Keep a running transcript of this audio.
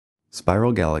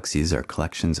Spiral galaxies are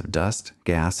collections of dust,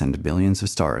 gas, and billions of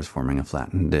stars forming a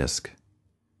flattened disk.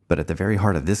 But at the very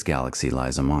heart of this galaxy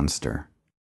lies a monster.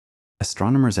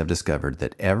 Astronomers have discovered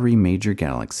that every major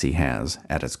galaxy has,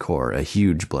 at its core, a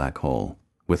huge black hole,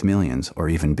 with millions or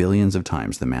even billions of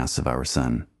times the mass of our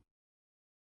Sun.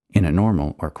 In a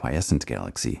normal or quiescent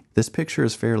galaxy, this picture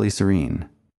is fairly serene.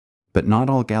 But not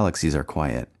all galaxies are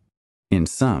quiet. In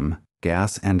some,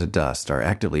 gas and dust are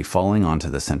actively falling onto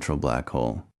the central black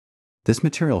hole. This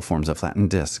material forms a flattened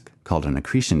disk, called an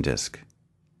accretion disk.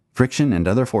 Friction and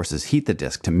other forces heat the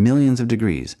disk to millions of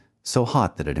degrees, so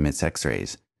hot that it emits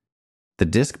X-rays. The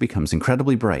disk becomes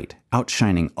incredibly bright,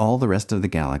 outshining all the rest of the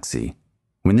galaxy.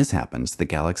 When this happens, the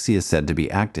galaxy is said to be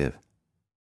active.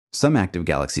 Some active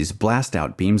galaxies blast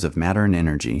out beams of matter and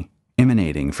energy,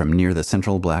 emanating from near the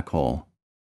central black hole.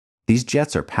 These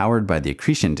jets are powered by the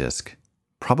accretion disk,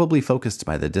 probably focused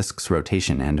by the disk's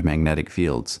rotation and magnetic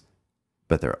fields.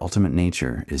 But their ultimate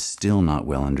nature is still not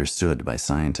well understood by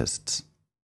scientists.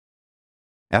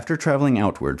 After traveling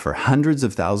outward for hundreds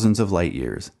of thousands of light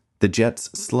years, the jets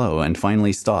slow and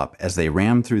finally stop as they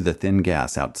ram through the thin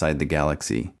gas outside the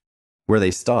galaxy. Where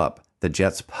they stop, the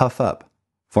jets puff up,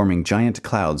 forming giant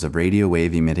clouds of radio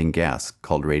wave-emitting gas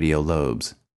called radio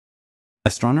lobes.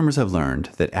 Astronomers have learned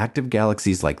that active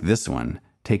galaxies like this one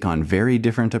take on very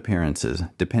different appearances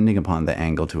depending upon the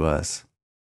angle to us.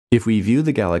 If we view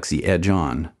the galaxy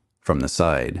edge-on, from the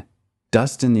side,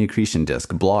 dust in the accretion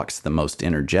disk blocks the most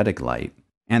energetic light,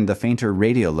 and the fainter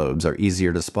radio lobes are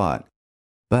easier to spot.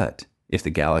 But if the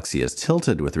galaxy is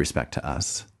tilted with respect to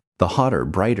us, the hotter,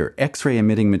 brighter, X-ray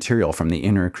emitting material from the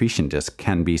inner accretion disk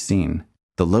can be seen.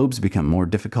 The lobes become more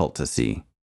difficult to see.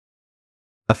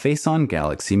 A face-on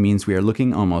galaxy means we are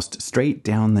looking almost straight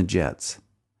down the jets.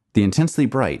 The intensely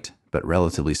bright, but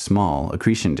relatively small,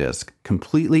 accretion disk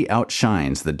completely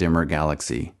outshines the dimmer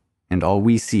galaxy, and all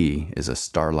we see is a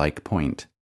star-like point.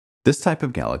 This type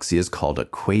of galaxy is called a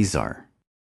quasar.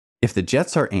 If the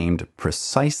jets are aimed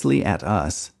precisely at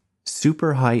us,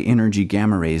 super high-energy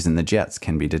gamma rays in the jets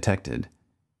can be detected.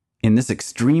 In this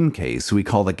extreme case, we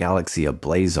call the galaxy a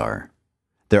blazar.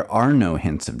 There are no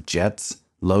hints of jets,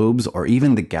 lobes, or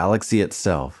even the galaxy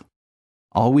itself.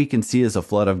 All we can see is a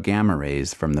flood of gamma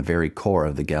rays from the very core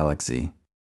of the galaxy.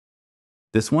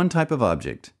 This one type of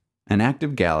object, an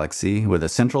active galaxy with a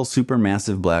central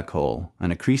supermassive black hole,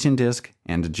 an accretion disk,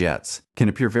 and jets, can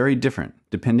appear very different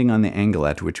depending on the angle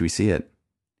at which we see it.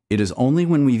 It is only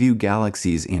when we view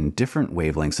galaxies in different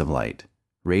wavelengths of light,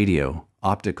 radio,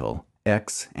 optical,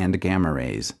 X, and gamma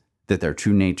rays, that their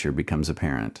true nature becomes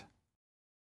apparent.